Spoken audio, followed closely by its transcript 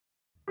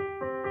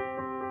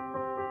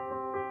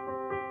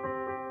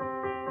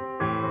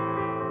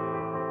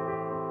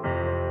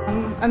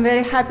I'm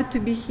very happy to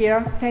be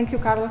here. Thank you,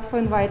 Carlos, for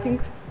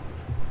inviting.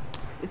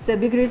 It's a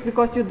big risk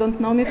because you don't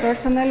know me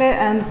personally,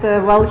 and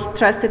well, he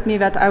trusted me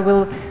that I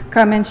will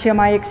come and share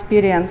my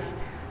experience.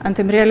 And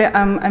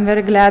I'm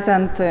very glad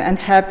and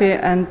happy,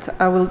 and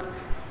I will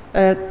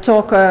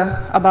talk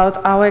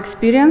about our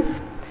experience.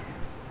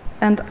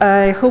 And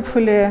I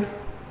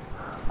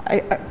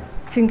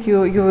think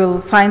you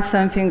will find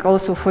something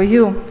also for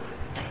you.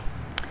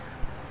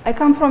 I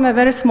come from a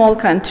very small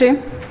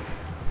country,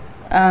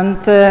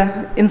 and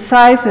in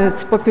size,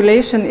 its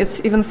population is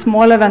even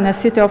smaller than the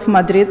city of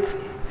Madrid.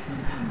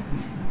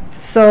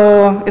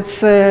 So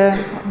it's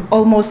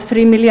almost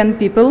 3 million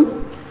people.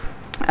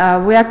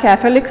 We are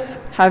Catholics,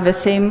 have the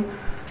same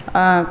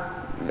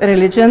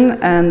religion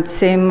and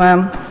same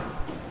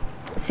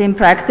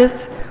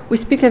practice. We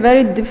speak a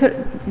very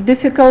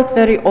difficult,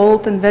 very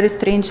old, and very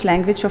strange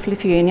language of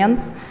Lithuanian.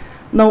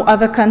 No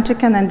other country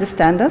can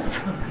understand us.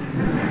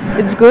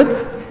 It's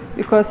good,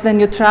 because when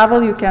you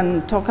travel, you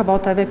can talk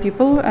about other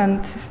people,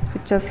 and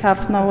you just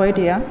have no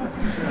idea.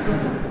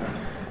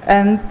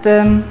 And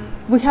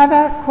we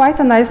have quite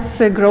a nice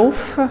growth,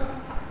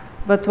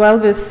 but well,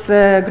 this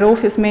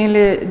growth is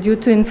mainly due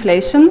to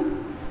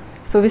inflation.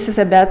 So this is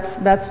a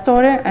bad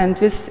story, and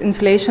this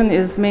inflation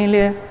is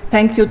mainly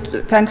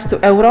thanks to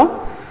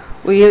euro.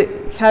 We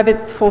have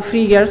it for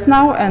 3 years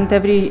now, and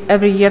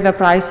every year the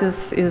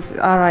prices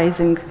are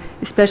rising,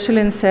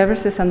 especially in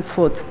services and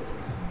food.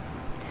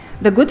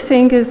 The good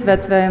thing is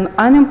that the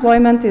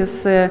unemployment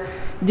is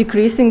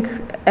decreasing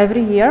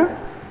every year,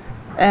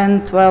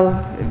 and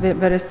well,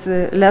 there is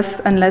less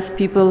and less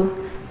people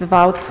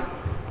without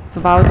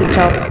a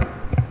job.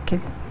 Okay.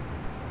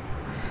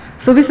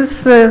 So this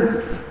is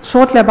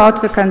shortly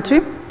about the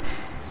country.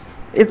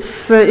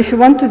 It's if you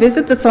want to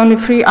visit, it's only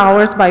 3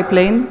 hours by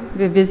plane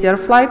with Wizz Air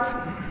flight.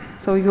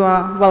 So you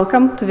are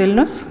welcome to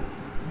Vilnius.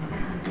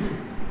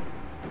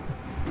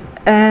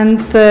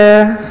 And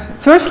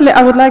firstly,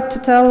 I would like to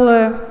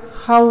tell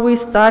how we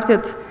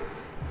started.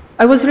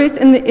 I was raised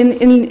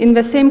in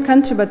the same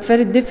country, but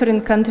very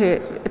different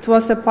country. It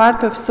was a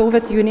part of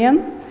Soviet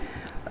Union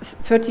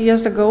 30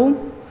 years ago.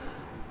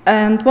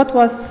 And what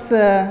was,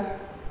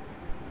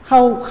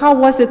 how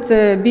was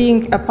it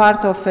being a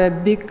part of a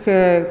big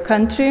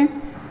country,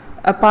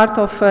 a part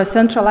of a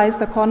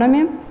centralized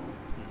economy?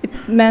 It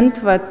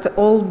meant that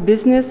all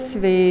business,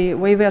 we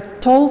were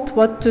told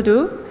what to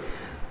do.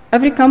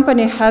 Every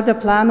company had a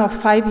plan of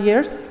 5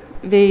 years.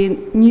 They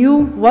knew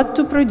what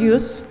to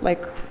produce,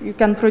 like you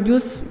can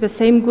produce the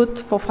same good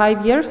for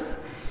 5 years.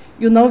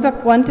 You know the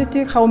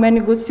quantity, how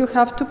many goods you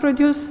have to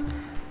produce,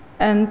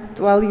 and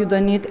well, you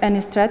don't need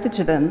any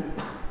strategy then.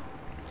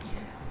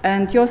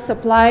 And your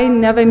supply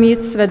never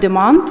meets the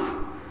demand.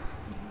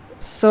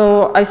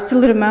 So I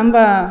still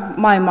remember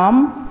my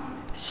mom.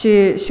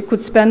 She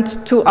could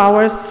spend 2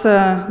 hours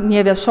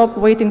near the shop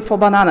waiting for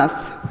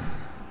bananas.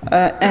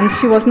 And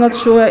she was not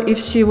sure if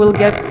she will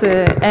get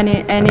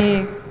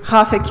any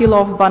half a kilo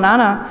of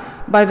banana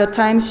by the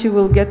time she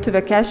will get to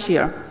the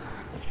cashier.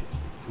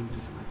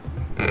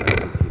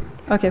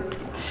 Okay.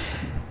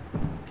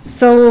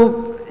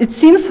 So it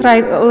seems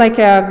like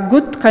a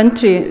good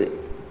country,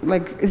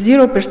 like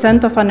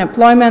 0% of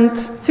unemployment,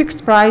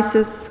 fixed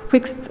prices,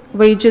 fixed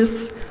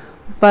wages,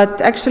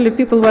 but actually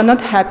people were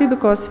not happy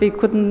because they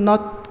could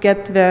not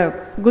get the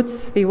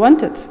goods they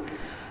wanted.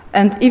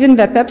 And even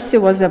the Pepsi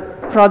was a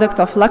product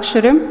of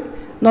luxury,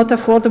 not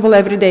affordable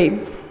every day.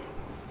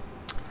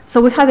 So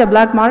we had a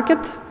black market.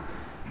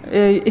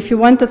 If you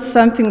wanted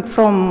something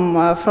from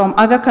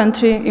other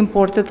country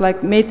imported, like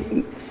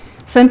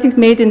something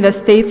made in the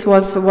States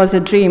was a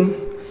dream.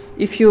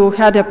 If you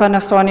had a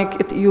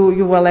Panasonic,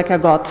 you were like a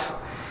god.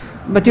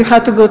 But you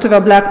had to go to the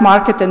black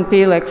market and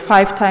pay like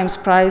 5 times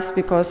price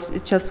because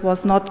it just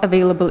was not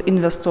available in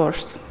the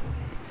stores.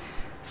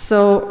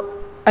 So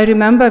I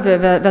remember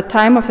the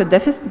time of the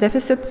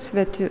deficit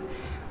that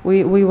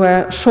we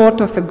were short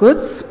of the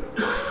goods.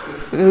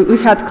 We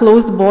had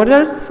closed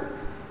borders.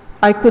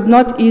 I could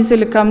not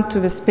easily come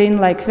to Spain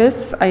like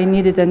this. I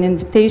needed an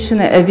invitation,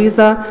 a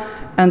visa,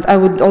 and I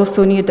would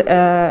also need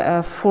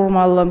a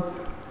formal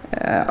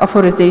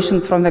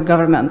authorization from the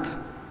government.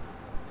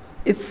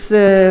 It's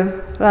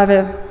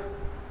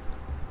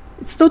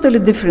totally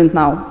different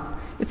now.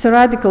 It's a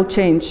radical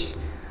change.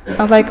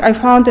 Like I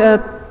found a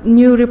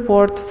new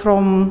report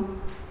from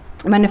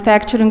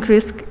Manufacturing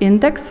Risk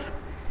Index.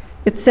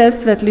 It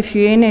says that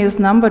Lithuania is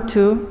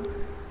 #2.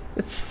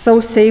 It's so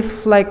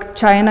safe, like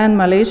China and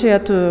Malaysia,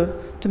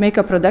 to make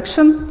a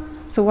production.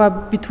 So we're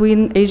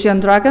between Asian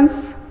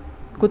dragons,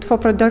 good for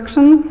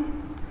production.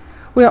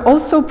 We are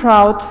also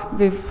proud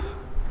with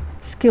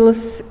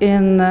skills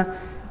in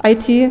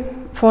IT,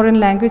 foreign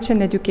language,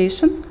 and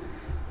education.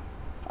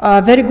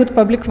 Very good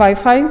public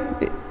Wi-Fi.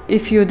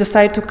 If you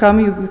decide to come,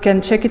 you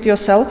can check it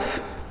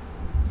yourself.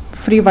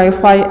 Free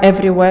Wi-Fi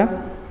everywhere.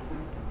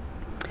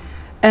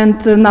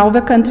 And now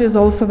the country is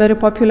also very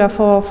popular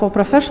for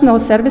professional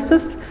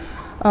services.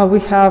 We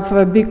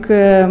have big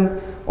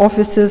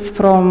offices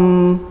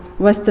from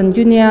Western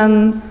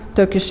Union,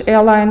 Turkish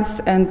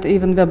Airlines, and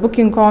even the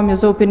Booking.com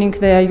is opening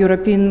their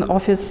European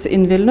office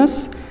in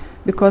Vilnius,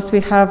 because we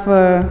have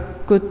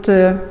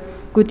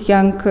good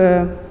young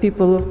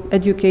people,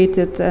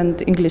 educated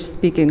and English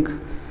speaking.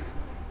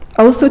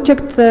 I also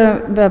checked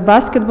the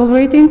basketball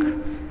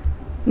rating,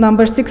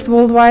 number 6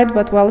 worldwide,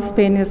 but well,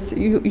 Spain is,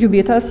 you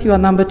beat us, you are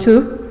number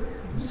 2,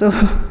 so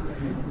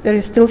there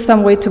is still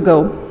some way to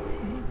go.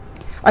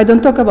 I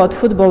don't talk about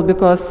football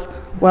because,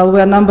 well,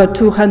 we are number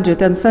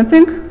 200 and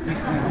something,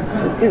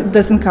 it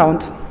doesn't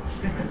count.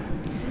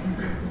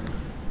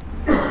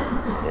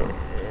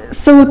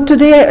 So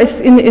today,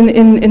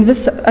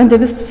 under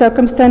these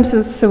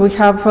circumstances, we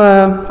have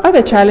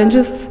other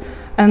challenges,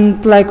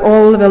 and like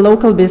all the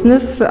local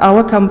business,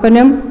 our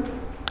company,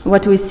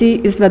 what we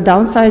see is the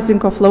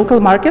downsizing of local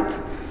market.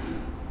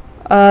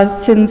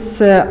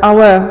 Since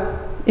our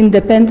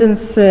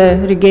independence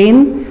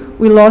regain,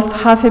 we lost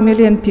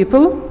 500,000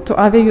 people to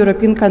other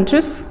European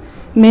countries,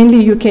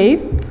 mainly UK,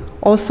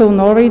 also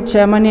Norway,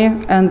 Germany,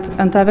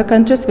 and other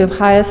countries with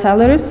higher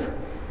salaries.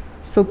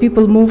 So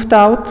people moved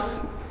out,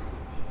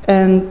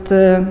 and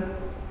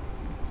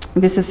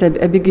this is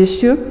a big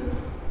issue.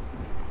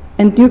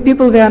 And new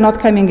people, they are not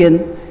coming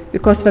in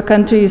because the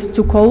country is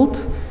too cold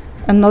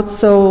and not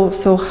so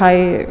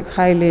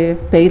highly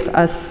paid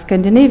as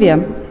Scandinavia,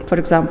 for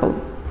example.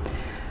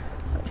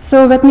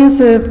 So that means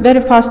a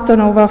very fast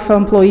turnover for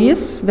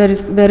employees,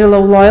 very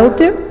low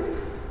loyalty.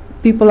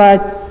 People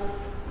are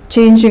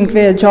changing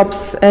their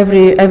jobs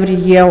every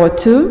year or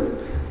two,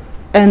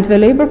 and the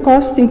labor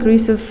cost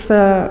increases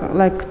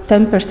like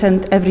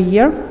 10% every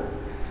year.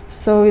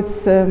 So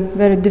it's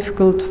very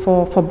difficult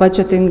for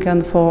budgeting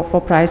and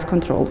for price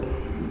control.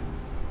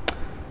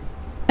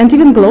 And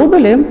even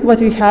globally, what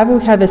we have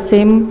the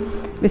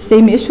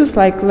same issues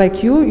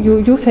like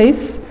you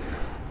face.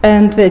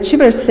 And the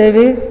Achievers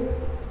survey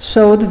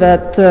showed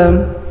that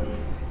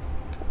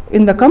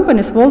in the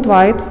companies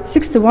worldwide,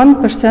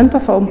 61%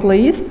 of our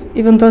employees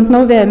even don't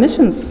know their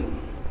emissions.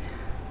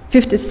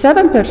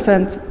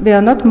 57%, they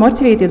are not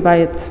motivated by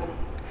it.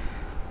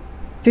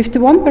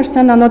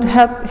 51% are not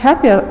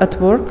happy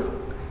at work,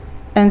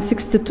 and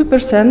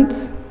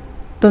 62%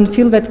 don't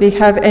feel that they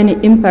have any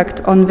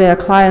impact on their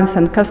clients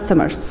and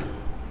customers.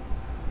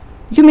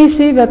 You may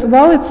say that,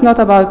 well, it's not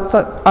about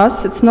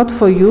us, it's not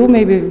for you,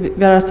 maybe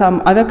there are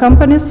some other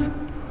companies,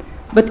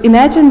 but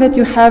imagine that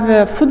you have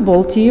a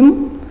football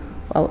team.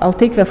 Well, I'll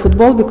take the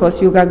football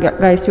because you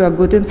guys, you are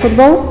good in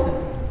football.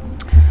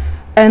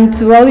 And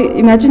well,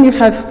 imagine you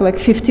have like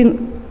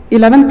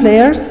 11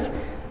 players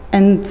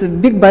and a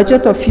big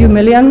budget of few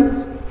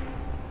million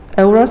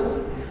euros,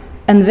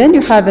 and then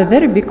you have a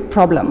very big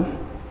problem.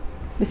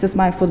 This is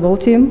my football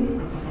team.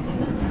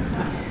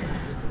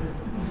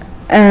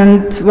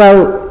 And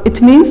well,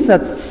 it means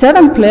that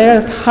 7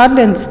 players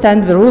hardly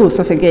understand the rules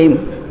of a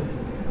game.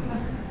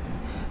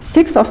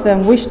 6 of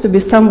them wish to be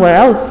somewhere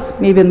else,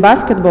 maybe in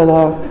basketball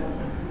or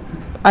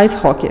ice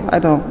hockey, I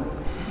don't know.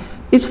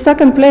 Each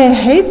second player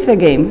hates the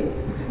game.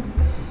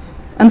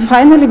 And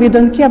finally, we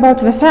don't care about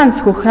the fans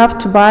who have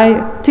to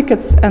buy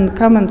tickets and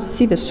come and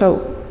see the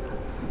show.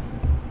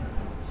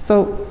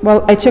 So,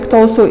 well, I checked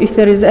also if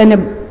there is any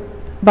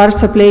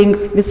Barca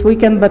playing this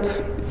weekend, but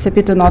it's a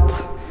pity not.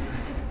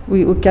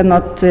 We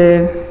cannot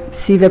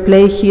see the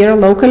play here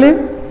locally.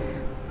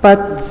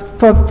 But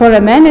for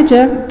a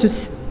manager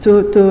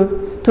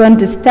to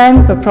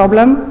understand the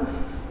problem,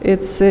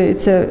 it's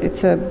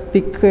a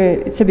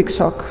big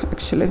shock,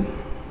 actually.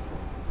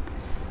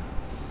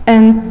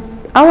 And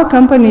our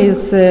company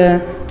is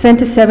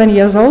 27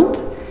 years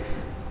old.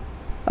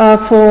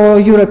 For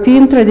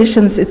European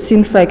traditions, it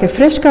seems like a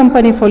fresh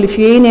company. For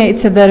Lithuania,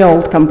 it's a very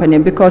old company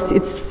because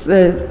it's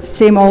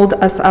same old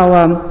as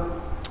our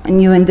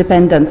new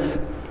independence.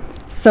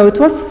 So it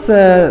was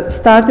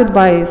started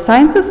by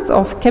scientists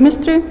of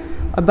chemistry,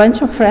 a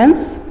bunch of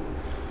friends.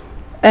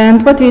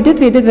 And what we did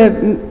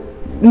the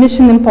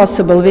mission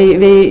impossible.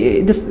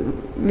 We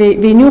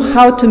knew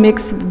how to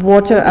mix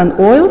water and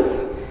oils,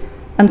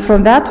 and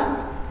from that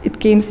it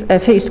came a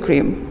face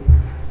cream.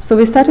 So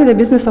we started a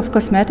business of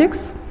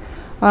cosmetics.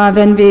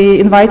 Then we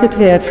invited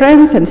their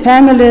friends and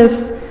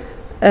families,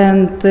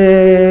 and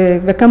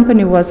the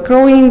company was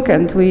growing,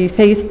 and we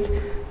faced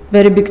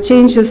very big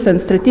changes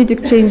and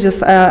strategic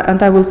changes,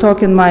 and I will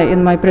talk in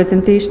my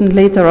presentation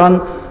later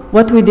on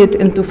what we did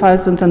in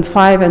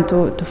 2005 and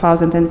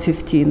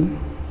 2015.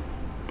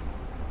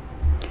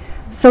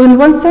 So in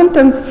one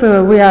sentence,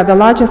 we are the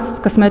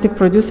largest cosmetic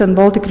producer in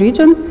Baltic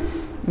region,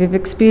 with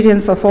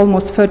experience of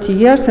almost 30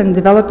 years in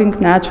developing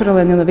natural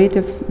and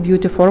innovative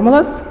beauty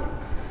formulas.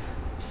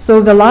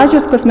 So the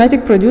largest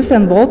cosmetic producer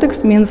in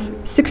Baltics means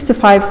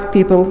 65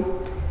 people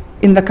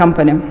in the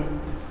company,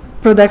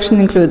 production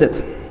included.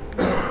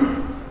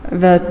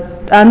 The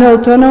annual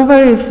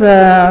turnover is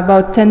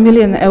about 10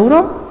 million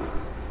euro.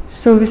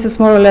 So this is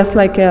more or less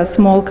like a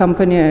small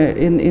company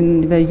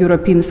in the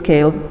European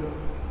scale.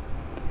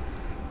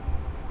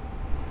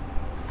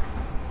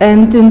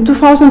 And in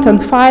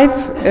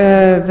 2005,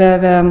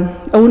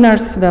 the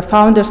owners, the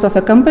founders of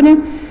the company,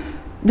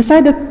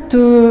 decided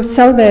to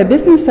sell their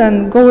business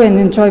and go and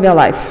enjoy their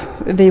life.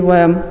 They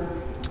were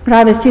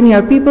rather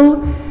senior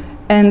people,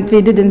 and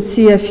they didn't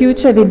see a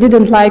future. They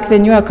didn't like the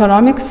new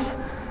economics,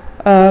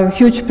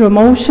 huge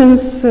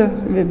promotions,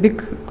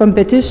 big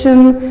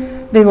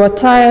competition. They were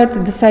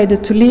tired,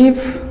 decided to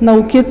leave,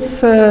 no kids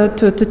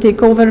to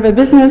take over the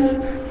business.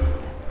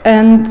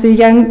 And the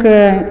young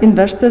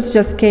investors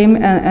just came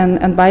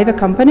and buy the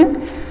company.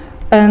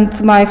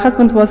 And my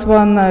husband was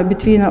one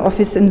between of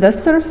his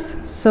investors.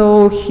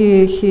 So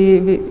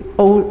he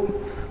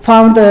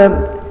found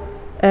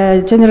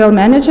a general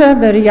manager,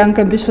 very young,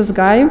 ambitious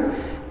guy,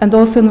 and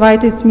also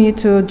invited me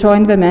to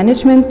join the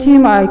management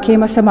team. I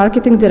came as a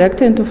marketing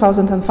director in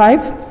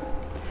 2005.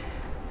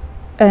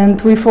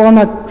 And we formed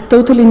a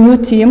totally new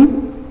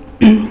team.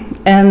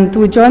 And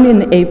we joined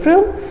in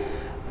April.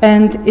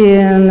 And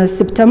in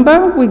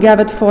September, we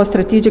gathered for a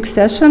strategic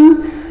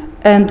session,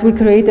 and we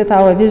created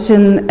our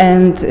vision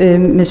and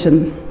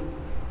mission.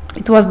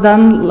 It was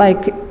done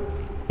like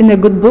in the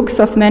good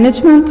books of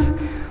management.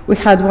 We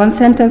had one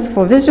sentence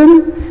for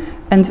vision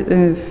and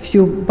a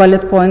few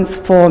bullet points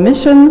for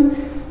mission.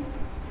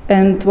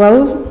 And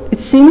well, it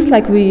seems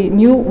like we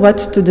knew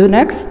what to do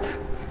next.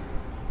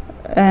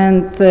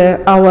 And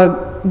our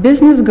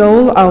business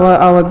goal,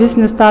 our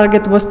business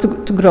target was to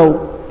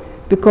grow.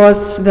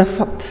 Because the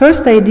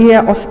first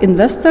idea of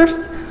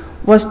investors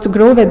was to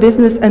grow the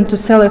business and to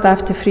sell it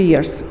after 3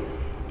 years.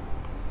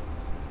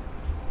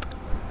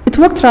 It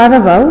worked rather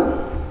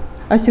well,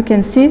 as you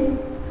can see.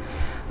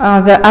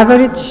 The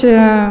average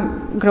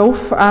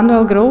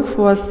annual growth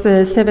was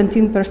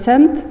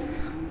 17%,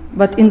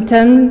 but in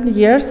 10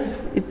 years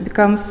it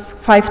becomes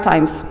 5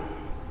 times.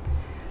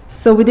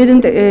 So we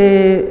didn't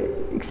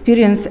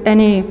experience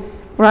any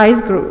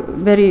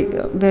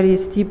very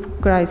steep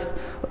growth,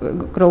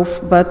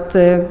 but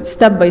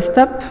step by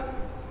step,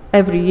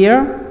 every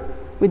year,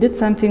 we did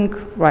something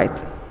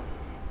right.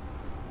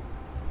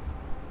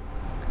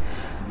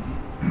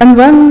 And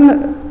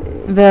when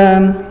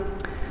the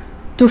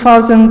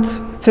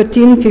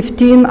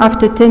 2013-15,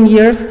 after 10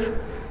 years,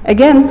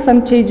 again,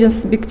 some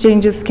changes, big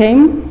changes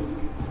came.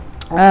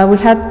 We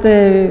had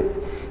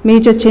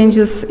major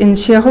changes in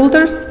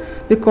shareholders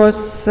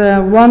because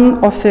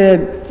one of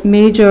the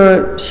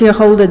major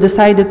shareholders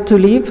decided to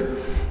leave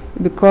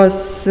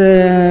because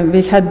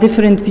we had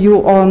different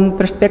view on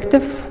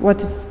perspective,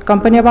 what is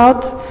company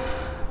about.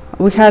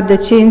 We had the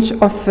change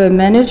of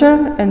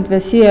manager, and the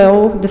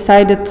CEO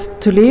decided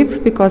to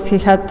leave because he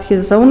had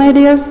his own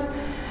ideas.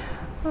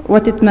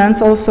 What it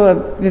meant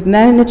also with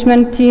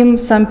management team,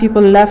 some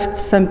people left,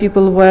 some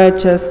people were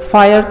just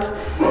fired,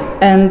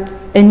 and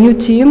a new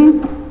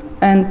team.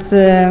 And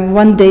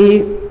one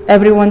day,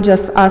 everyone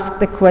just asked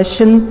the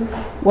question,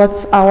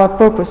 what's our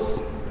purpose?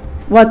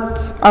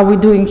 What are we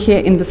doing here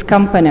in this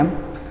company?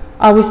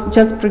 Are we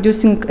just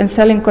producing and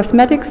selling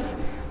cosmetics?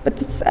 But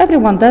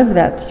everyone does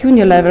that.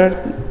 Unilever,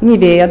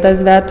 Nivea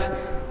does that.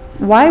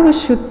 Why we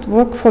should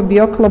work for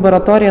BIOK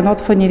Laboratoria,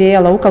 not for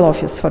Nivea local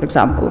office, for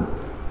example?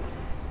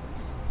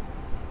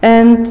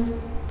 And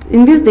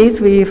in these days,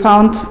 we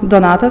found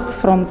Donatas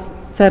from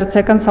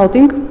CRC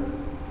Consulting.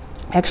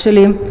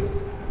 Actually,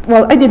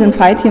 well, I didn't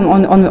find him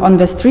on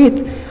the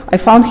street. I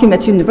found him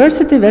at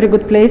university, very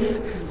good place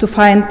to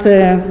find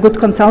good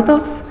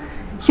consultants.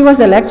 He was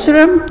a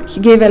lecturer. He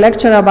gave a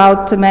lecture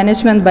about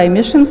management by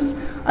missions.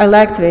 I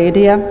liked the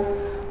idea,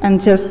 and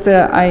just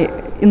I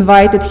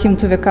invited him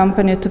to the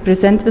company to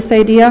present this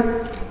idea.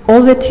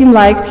 All the team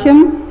liked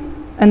him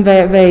and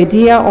the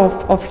idea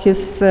of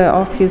his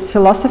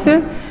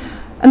philosophy,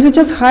 and we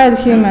just hired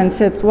him and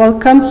said, well,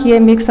 come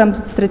here, make some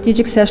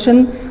strategic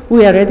session.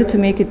 We are ready to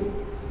make it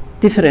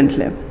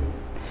differently.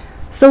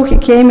 So he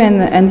came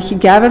in and he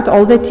gathered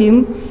all the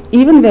team,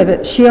 even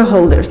the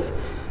shareholders,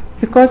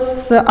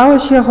 because our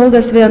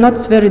shareholders were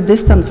not very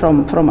distant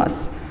from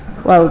us.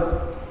 Well,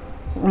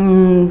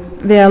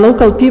 they are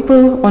local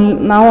people,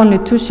 now only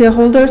 2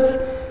 shareholders,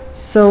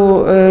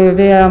 so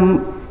they are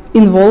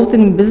involved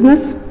in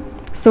business.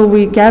 So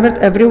we gathered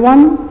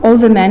everyone, all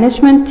the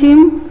management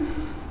team,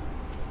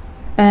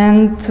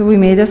 and we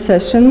made a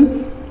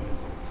session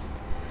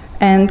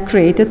and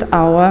created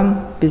our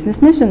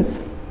business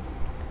missions.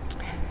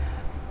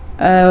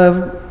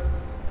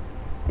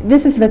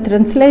 This is the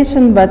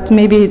translation, but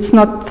maybe it's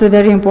not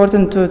very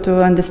important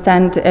to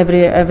understand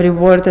every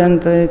word,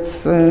 and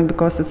it's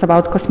because it's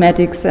about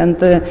cosmetics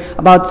and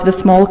about the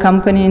small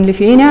company in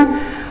Lithuania.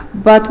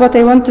 But what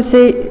I want to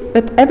say,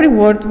 that every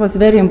word was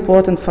very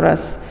important for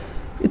us.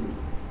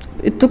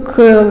 It took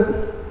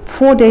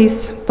 4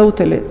 days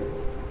totally.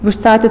 We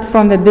started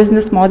from the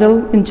business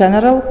model in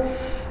general,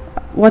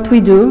 what we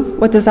do,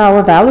 what is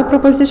our value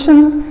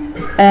proposition,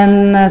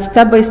 and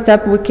step by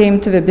step we came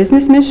to the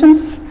business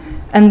missions.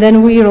 And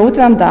then we wrote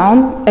them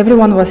down.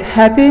 Everyone was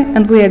happy,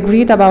 and we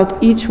agreed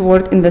about each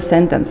word in the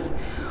sentence.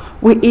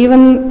 We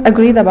even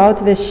agreed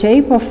about the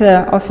shape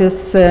of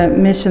his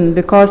mission,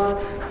 because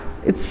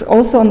it's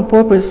also on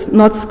purpose,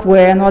 not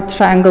square, not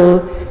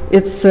triangle.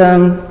 It's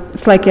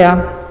like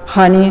a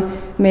honey,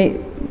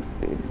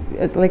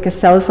 it's like a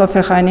cells of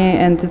a honey,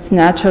 and it's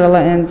natural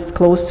and it's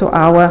close to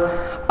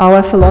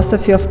our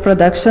philosophy of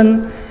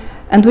production.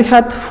 And we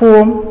had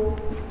 4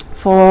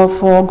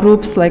 for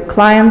groups like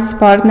clients,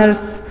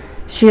 partners,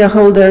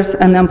 shareholders,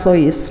 and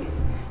employees.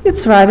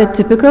 It's rather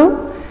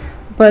typical,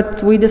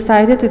 but we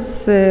decided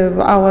it's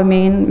our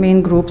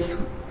main groups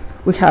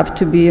we have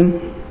to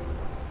be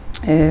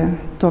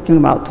talking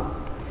about.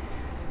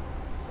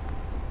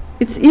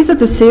 It's easy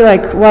to say,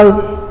 like,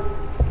 well,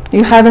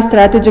 you have a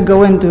strategy,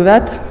 go and do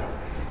that.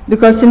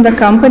 Because in the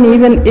company,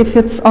 even if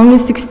it's only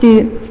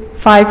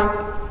 65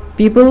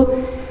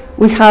 people,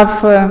 we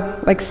have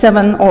like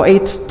 7 or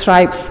 8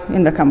 tribes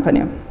in the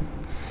company.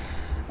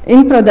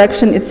 In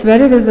production, it's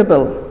very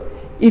visible.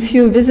 If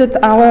you visit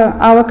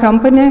our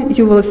company,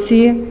 you will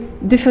see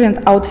different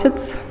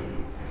outfits,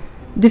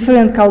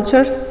 different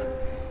cultures.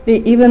 We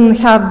even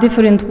have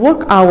different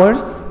work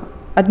hours.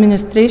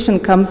 Administration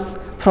comes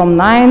from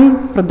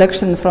 9,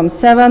 production from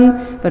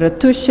 7. There are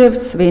 2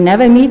 shifts. We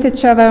never meet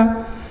each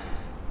other.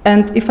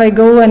 And if I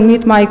go and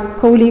meet my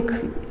colleague,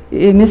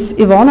 Miss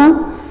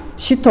Ivona,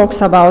 she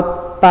talks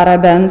about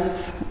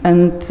parabens.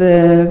 And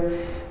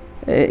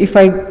if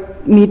I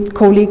meet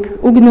colleague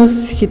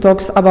Ugnius, he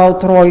talks about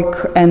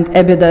ROIC and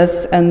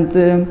EBITDA, and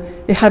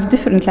we have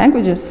different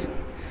languages.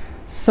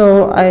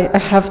 So I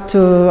have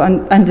to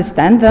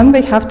understand them.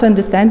 We have to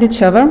understand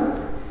each other.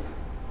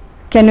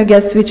 Can you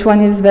guess which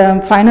one is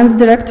the finance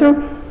director?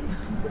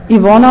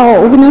 Ivona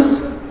or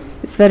Ugnius?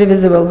 It's very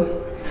visible.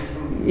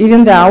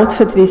 Even the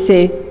outfit, we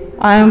say,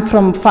 I am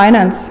from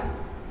finance.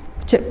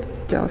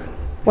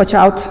 Watch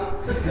out.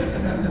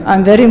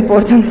 I'm very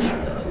important.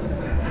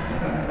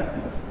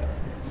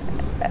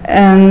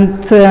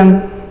 And,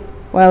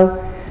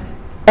 well,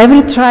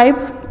 every tribe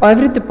or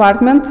every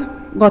department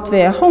got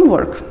their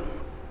homework.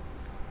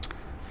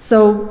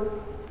 So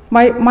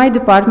my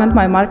department,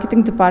 my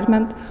marketing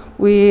department,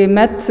 we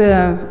met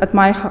at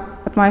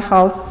my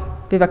house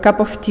with a cup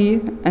of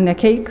tea and a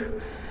cake,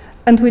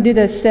 and we did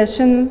a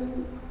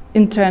session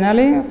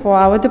internally for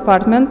our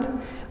department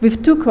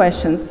with 2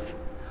 questions.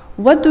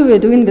 What do we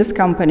do in this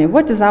company?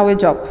 What is our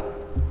job?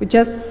 We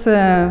just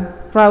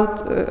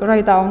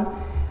write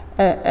down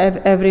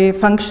every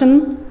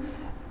function,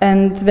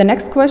 and the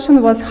next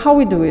question was how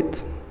we do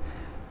it.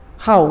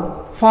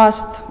 How?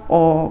 Fast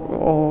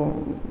or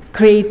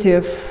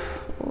creative,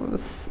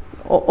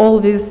 or all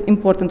these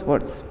important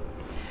words.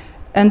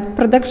 And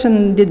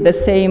production did the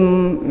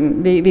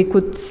same. We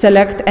could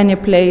select any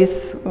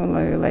place,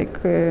 like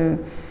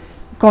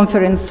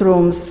conference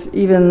rooms,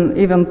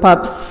 even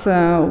pubs,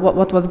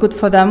 what was good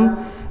for them.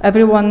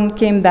 Everyone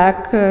came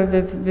back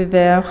with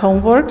their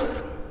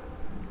homeworks.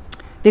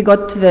 We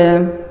got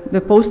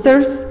the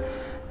posters,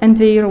 and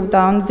they wrote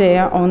down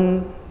their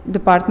own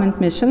department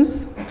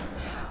missions.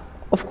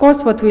 Of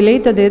course, what we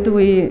later did,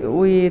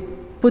 we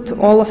put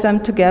all of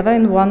them together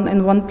in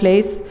one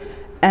place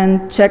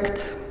and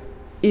checked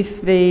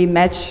if they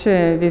match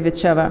with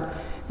each other.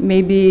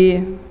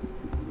 Maybe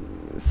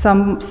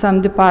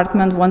some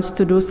department wants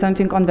to do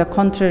something on the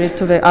contrary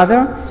to the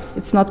other.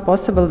 It's not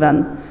possible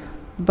then.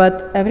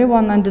 But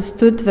everyone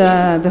understood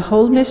the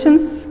whole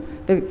missions,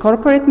 the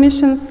corporate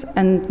missions,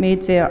 and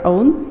made their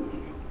own.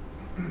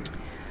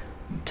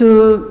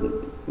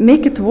 To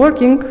make it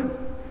working,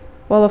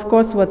 well, of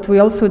course, what we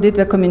also did,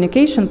 the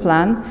communication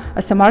plan.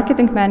 As a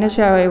marketing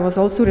manager, I was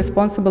also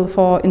responsible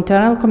for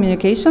internal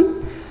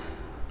communication,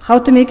 how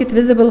to make it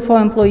visible for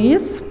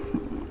employees.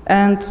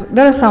 And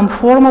there are some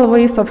formal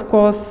ways, of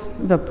course,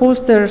 the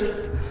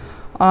posters,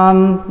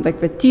 like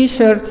the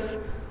T-shirts.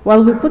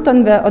 Well, we put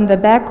on the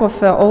back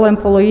of all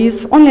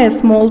employees only a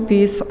small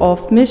piece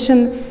of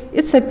mission.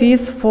 It's a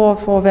piece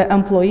for the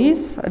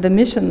employees, the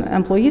mission,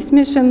 employees'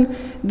 mission.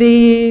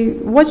 They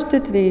watched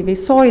it, they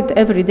saw it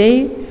every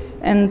day,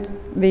 and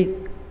they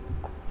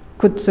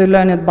could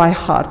learn it by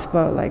heart,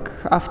 well, like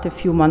after a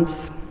few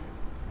months.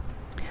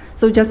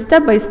 So just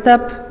step by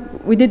step,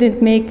 we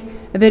didn't make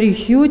a very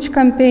huge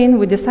campaign.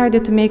 We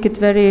decided to make it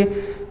very,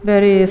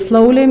 very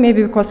slowly,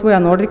 maybe because we are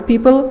Nordic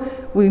people,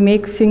 we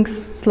make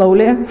things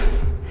slowly.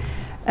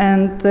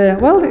 And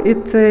well,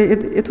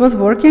 it was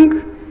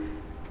working.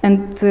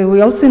 And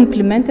we also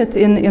implemented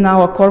in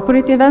our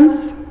corporate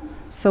events.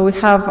 So we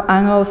have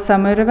annual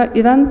summer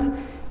event.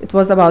 It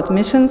was about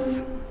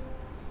missions.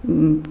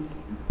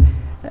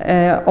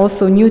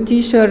 Also new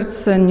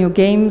T-shirts and new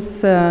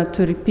games to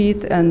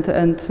repeat and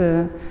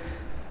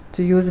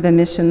to use the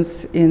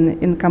missions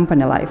in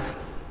company life.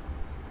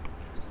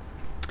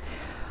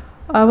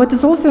 What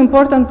is also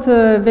important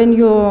when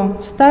you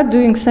start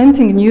doing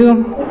something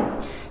new,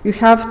 you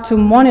have to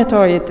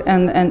monitor it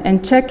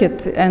and check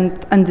it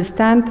and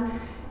understand,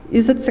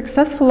 is it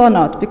successful or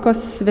not?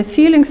 Because the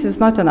feelings is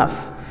not enough.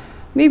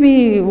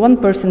 Maybe one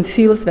person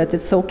feels that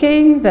it's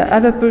okay, the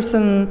other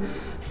person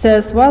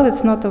says, well,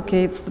 it's not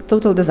okay, it's a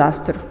total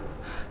disaster.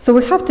 So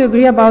we have to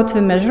agree about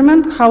the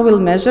measurement, how we'll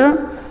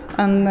measure,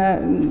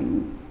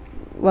 and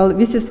well,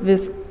 this is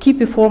with key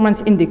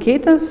performance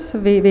indicators,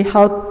 they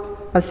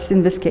help us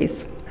in this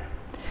case.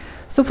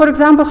 So for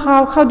example,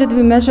 how did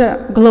we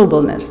measure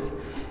globalness?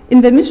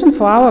 In the mission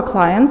for our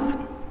clients,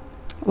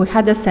 we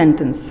had a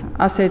sentence.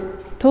 As I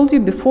told you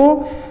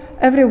before,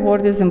 every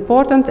word is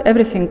important,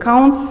 everything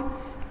counts,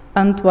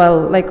 and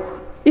well, like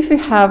if we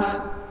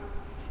have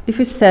if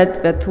we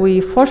said that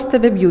we foster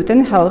the beauty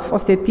and health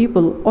of the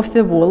people of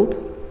the world,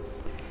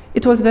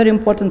 it was very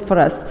important for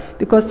us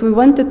because we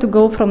wanted to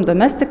go from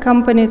domestic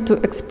company to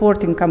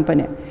exporting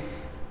company.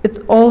 It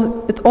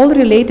all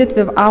related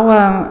with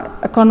our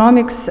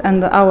economics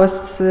and our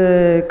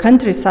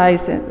country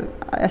size.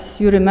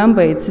 As you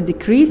remember, it's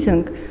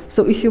decreasing.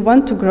 So if you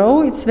want to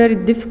grow, it's very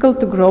difficult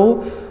to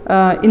grow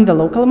in the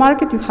local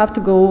market. You have to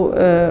go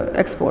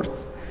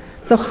exports.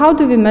 So how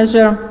do we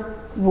measure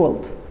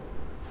world?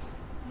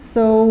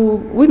 So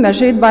we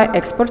measure it by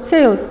export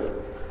sales.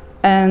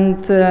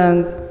 And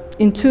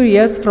in 2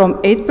 years, from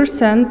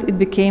 8%, it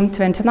became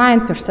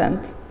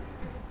 29%.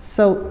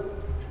 So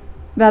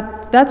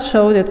that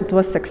showed that it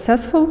was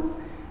successful,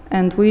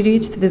 and we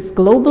reached this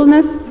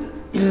globalness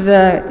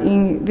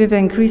with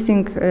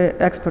increasing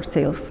export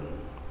sales.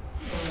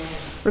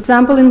 For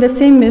example, in the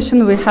same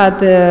mission, we had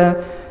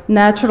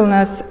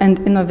naturalness and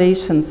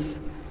innovations.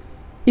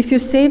 If you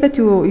say that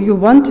you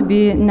want to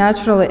be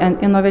natural and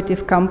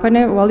innovative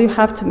company, well, you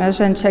have to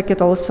measure and check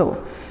it also,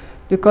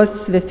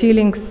 because the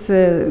feelings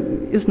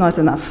is not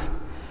enough.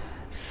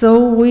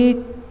 So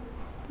we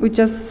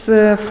just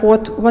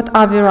thought, what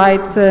are the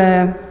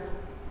right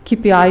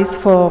KPIs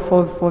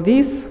for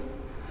this?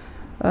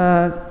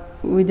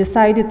 We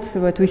decided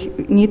that we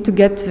need to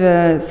get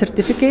the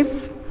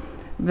certificates.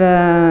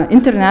 The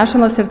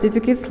international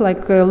certificates,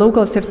 like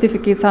local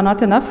certificates, are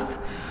not enough.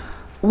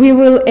 We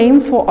will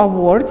aim for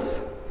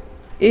awards.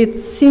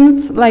 It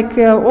seemed like,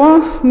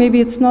 oh, maybe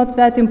it's not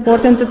that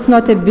important, it's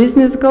not a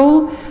business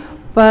goal,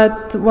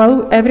 but,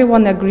 well,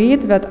 everyone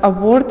agreed that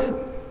award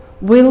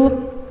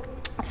will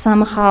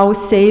somehow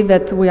say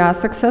that we are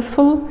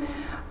successful.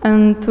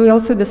 And we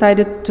also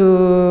decided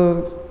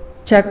to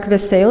check the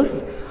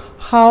sales,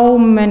 how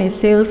many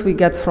sales we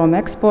get from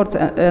export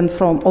and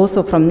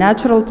also from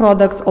natural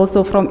products,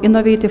 also from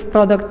innovative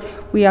products.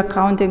 We are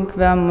counting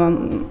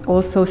them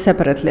also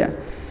separately.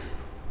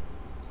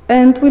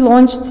 And we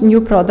launched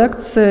new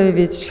products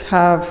which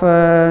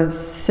have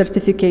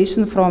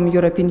certification from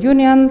European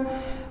Union.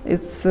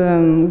 It's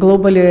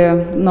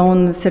globally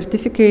known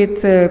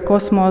certificate,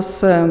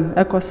 Cosmos,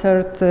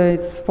 EcoCert.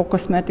 It's for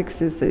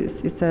cosmetics.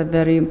 It's a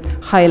very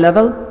high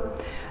level.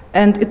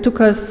 And it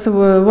took us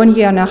 1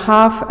 year and a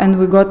half, and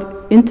we got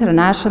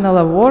international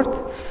award.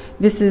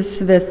 This is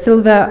the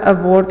Silver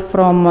Award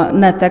from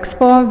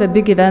NetExpo, the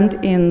big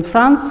event in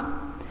France.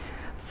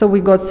 So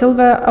we got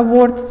Silver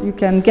Award. You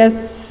can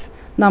guess,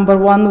 number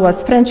 1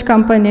 was French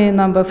company,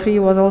 number 3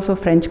 was also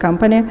French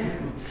company.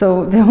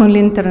 So the only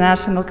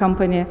international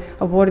company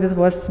awarded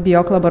was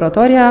BIOK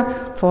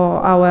LABORATORIJA for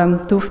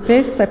our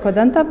toothpaste,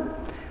 Ecodenta.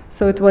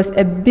 So it was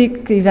a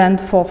big event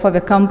for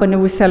the company.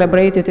 We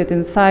celebrated it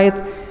inside.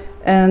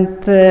 And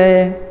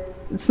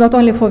it's not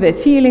only for the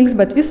feelings,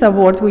 but this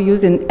award we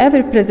use in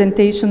every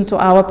presentation to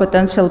our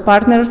potential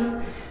partners.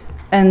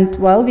 And,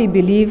 well, we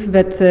believe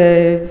that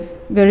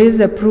there is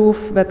a proof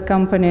that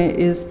company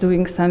is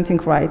doing something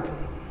right.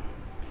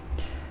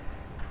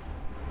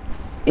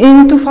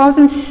 In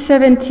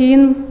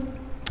 2017,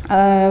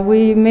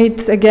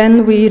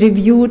 we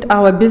reviewed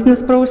our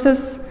business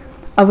process.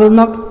 I will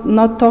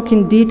not talk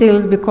in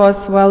details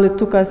because, well, it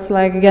took us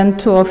like, again,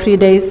 2 or 3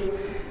 days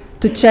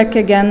to check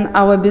again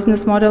our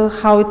business model,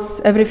 how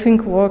everything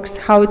works,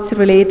 how it's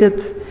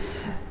related.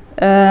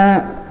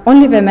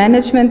 Only the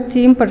management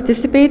team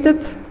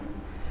participated,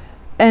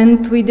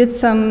 and we did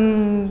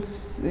some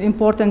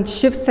important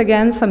shifts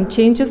again, some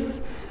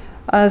changes.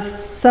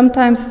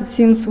 Sometimes it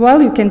seems,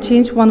 well, you can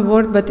change one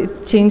word, but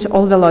it changed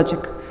all the logic.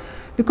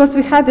 Because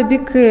we had a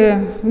big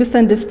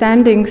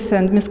misunderstandings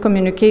and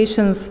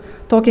miscommunications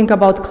talking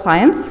about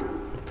clients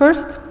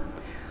first.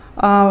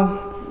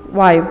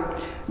 Why?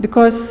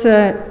 Because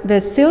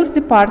the sales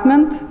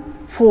department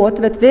thought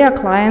that their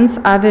clients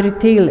are the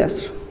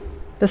retailers,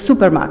 the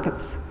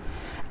supermarkets.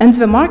 And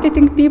the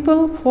marketing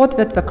people thought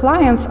that the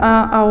clients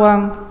are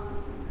our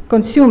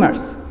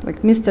consumers,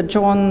 like Mr.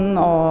 John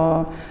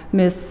or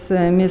Miss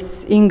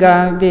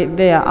Inga,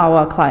 they are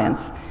our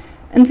clients.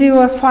 And we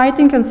were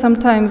fighting and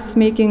sometimes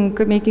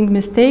making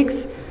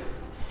mistakes.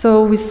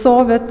 So we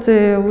saw that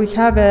we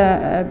have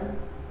a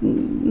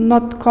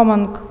not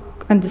common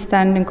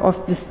understanding of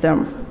this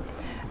term.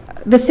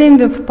 The same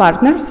with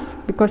partners,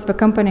 because the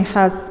company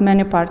has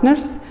many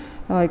partners,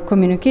 like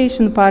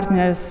communication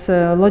partners,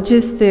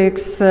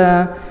 logistics,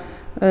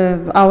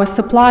 our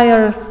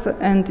suppliers,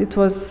 and it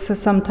was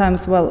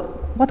sometimes, well,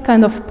 what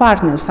kind of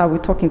partners are we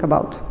talking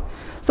about?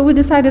 So we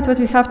decided that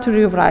we have to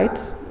rewrite,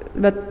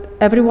 that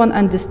everyone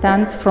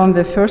understands from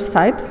the first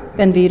sight.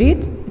 When we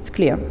read, it's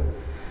clear.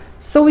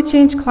 So we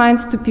changed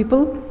clients to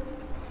people,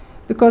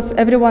 because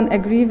everyone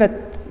agreed that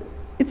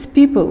it's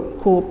people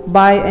who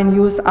buy and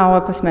use our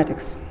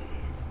cosmetics.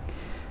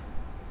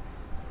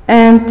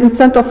 And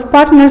instead of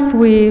partners,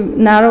 we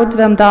narrowed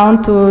them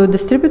down to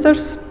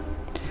distributors,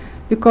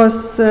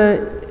 because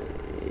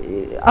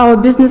our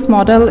business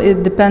model,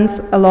 it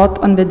depends a lot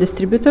on the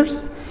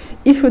distributors.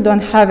 If we don't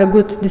have a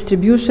good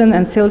distribution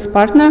and sales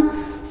partner,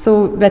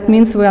 so that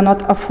means we are not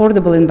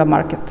affordable in the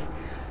market.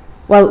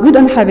 well, we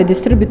don't have a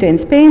distributor in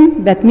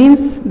Spain. That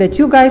means that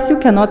you guys, you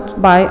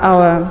cannot buy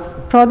our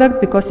product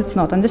because it's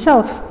not on the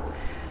shelf.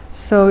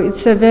 So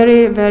it's a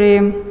very,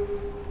 very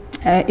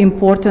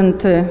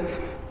important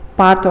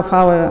part of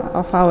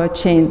our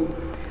chain.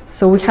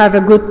 So we have a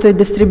good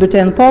distributor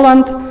in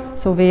Poland.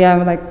 So we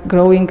are like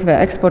growing the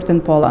export in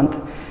Poland.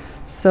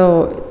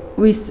 So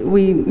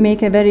we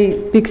make a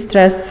very big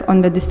stress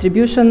on the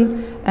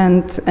distribution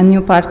and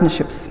new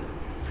partnerships.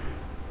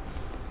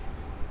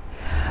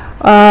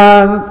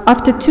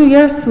 After 2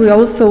 years,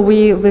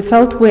 we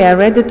felt we are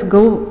ready to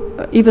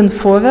go even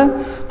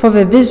further for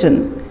the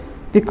vision.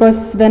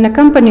 Because when a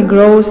company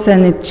grows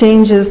and it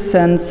changes,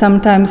 and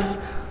sometimes,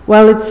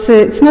 well,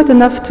 it's not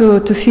enough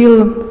to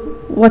feel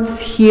what's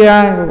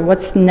here,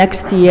 what's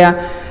next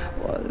year.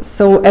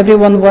 So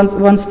everyone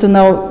wants to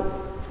know,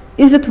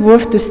 is it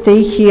worth to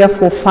stay here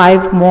for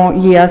 5 more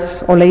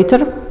years or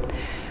later?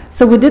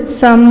 So we did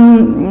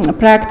some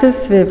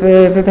practice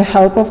with the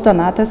help of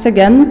Donatas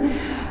again.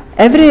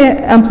 Every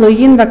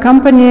employee in the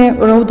company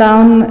wrote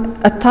down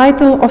a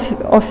title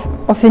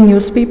of a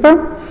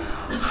newspaper,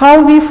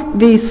 how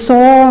we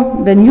saw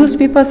the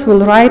newspapers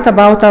will write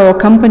about our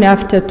company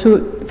after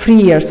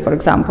 2-3 years, for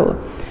example.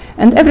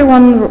 And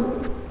everyone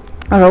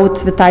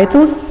wrote the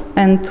titles,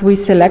 and we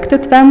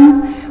selected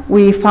them.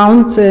 We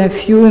found a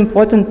few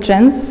important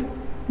trends.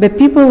 The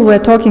people were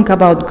talking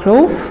about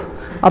growth,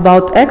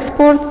 about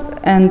exports,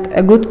 and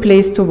a good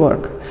place to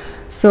work.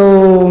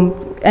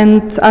 So,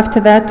 and after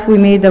that, we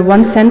made a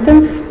 1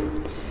 sentence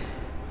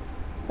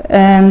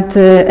and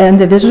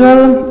a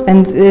visual,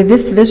 and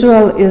this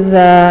visual is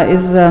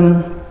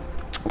a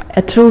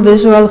true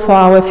visual for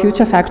our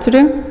future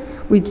factory.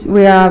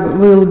 We're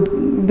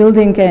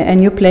building a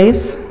new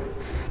place,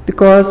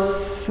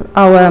 because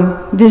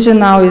our vision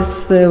now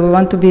is we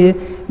want to be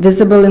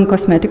visible in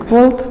cosmetic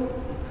world,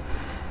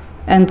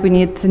 and we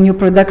need new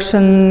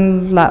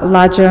production,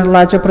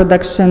 larger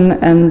production,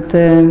 and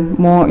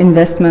more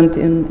investment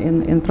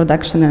in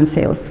production and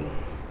sales.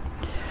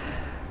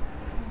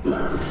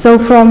 So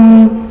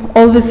from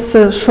all this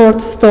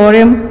short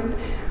story,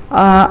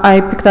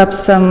 I picked up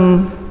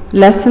some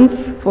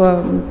lessons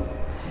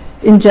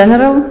in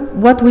general,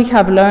 what we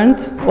have learned,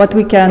 what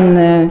we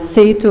can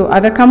say to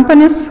other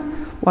companies,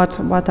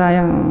 what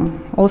are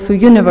also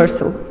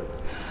universal.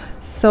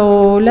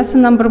 So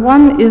lesson number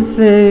 1 is,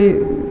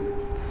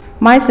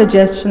 my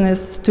suggestion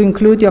is to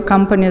include your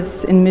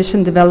companies in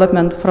mission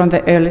development from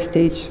the early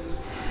stage.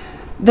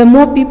 The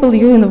more people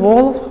you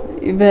involve,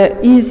 the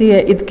easier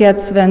it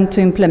gets then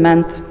to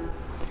implement.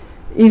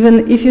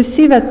 Even if you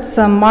see that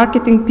some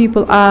marketing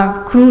people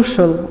are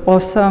crucial, or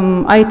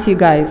some IT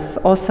guys,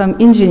 or some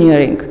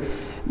engineering,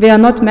 they are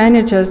not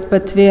managers,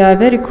 but they are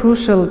very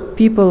crucial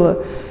people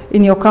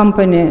in your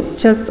company,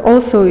 just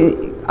also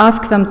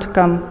ask them to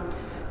come,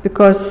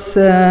 because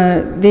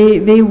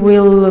they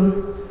will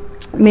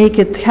make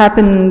it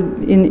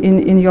happen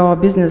in your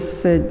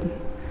business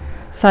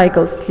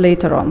cycles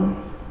later on.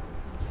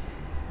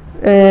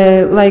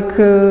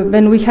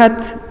 When we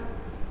had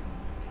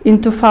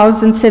in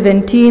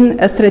 2017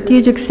 a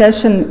strategic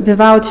session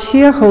without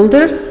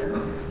shareholders,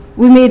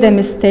 we made a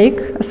mistake,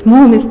 a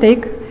small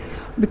mistake,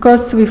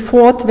 because we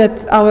thought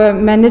that our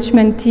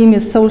management team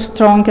is so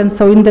strong and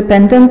so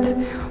independent,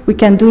 we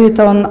can do it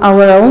on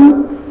our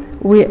own.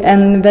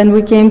 And when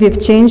we came with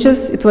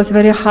changes, it was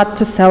very hard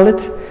to sell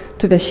it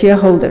to the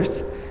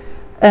shareholders.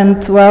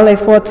 And well, I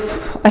thought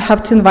I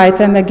have to invite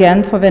them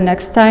again for the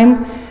next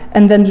time,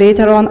 and then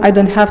later on I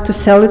don't have to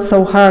sell it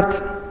so hard.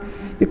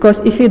 Because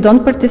if you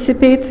don't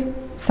participate,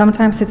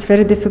 sometimes it's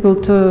very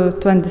difficult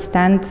to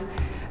understand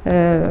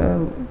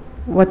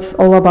what's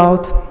all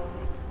about.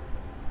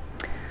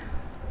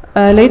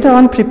 Later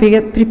on,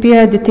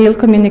 prepare a detailed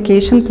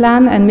communication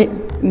plan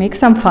and make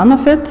some fun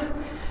of it.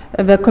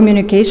 The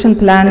communication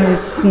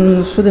plan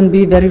shouldn't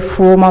be very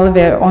formal,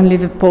 where only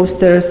the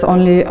posters,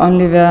 only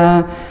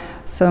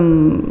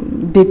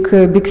some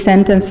big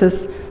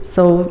sentences.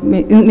 So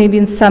maybe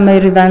in summer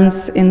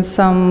events, in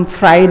some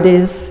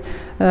Fridays,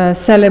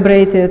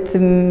 celebrate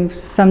it.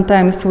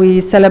 Sometimes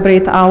we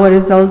celebrate our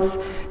results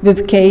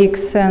with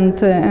cakes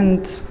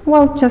and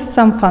well, just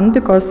some fun,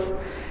 because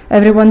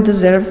everyone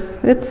deserves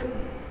it.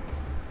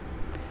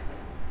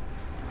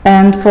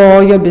 And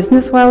for your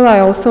business, well, I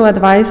also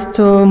advise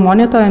to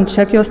monitor and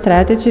check your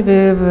strategy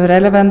with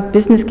relevant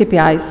business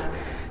KPIs,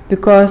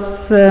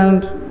 because,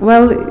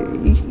 well,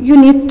 you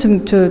need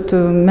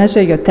to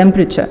measure your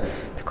temperature,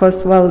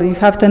 because, well, you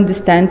have to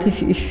understand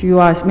if you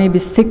are maybe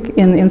sick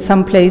in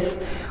some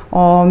place,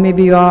 or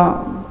maybe you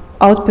are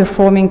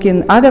outperforming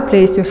in other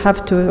place, you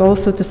have to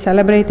also to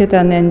celebrate it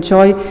and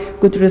enjoy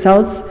good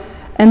results.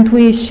 And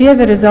we share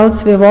the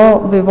results with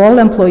all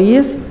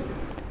employees,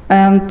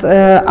 and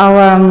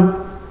our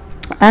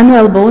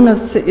annual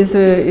bonus is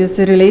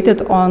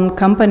related on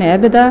company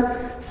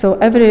EBITDA, so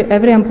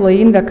every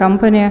employee in the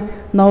company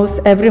knows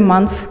every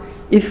month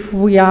if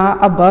we are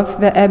above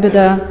the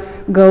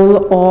EBITDA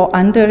goal or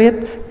under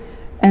it.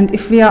 And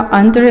if we are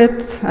under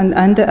it and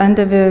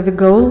under the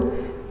goal,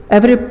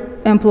 every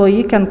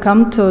employee can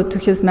come to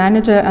his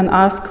manager and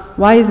ask,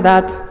 why is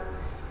that?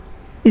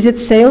 Is it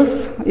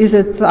sales? Is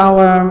it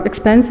our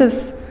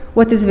expenses?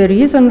 What is the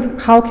reason?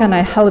 How can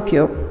I help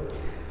you?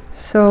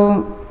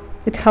 So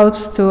it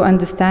helps to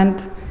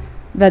understand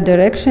the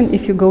direction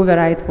if you go the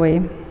right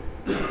way.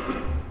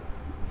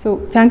 So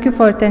thank you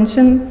for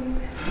attention,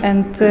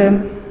 and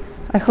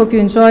I hope you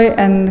enjoy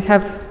and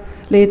have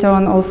later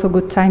on also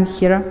good time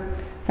here.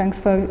 Thanks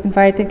for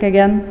inviting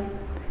again.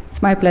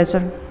 It's my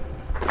pleasure.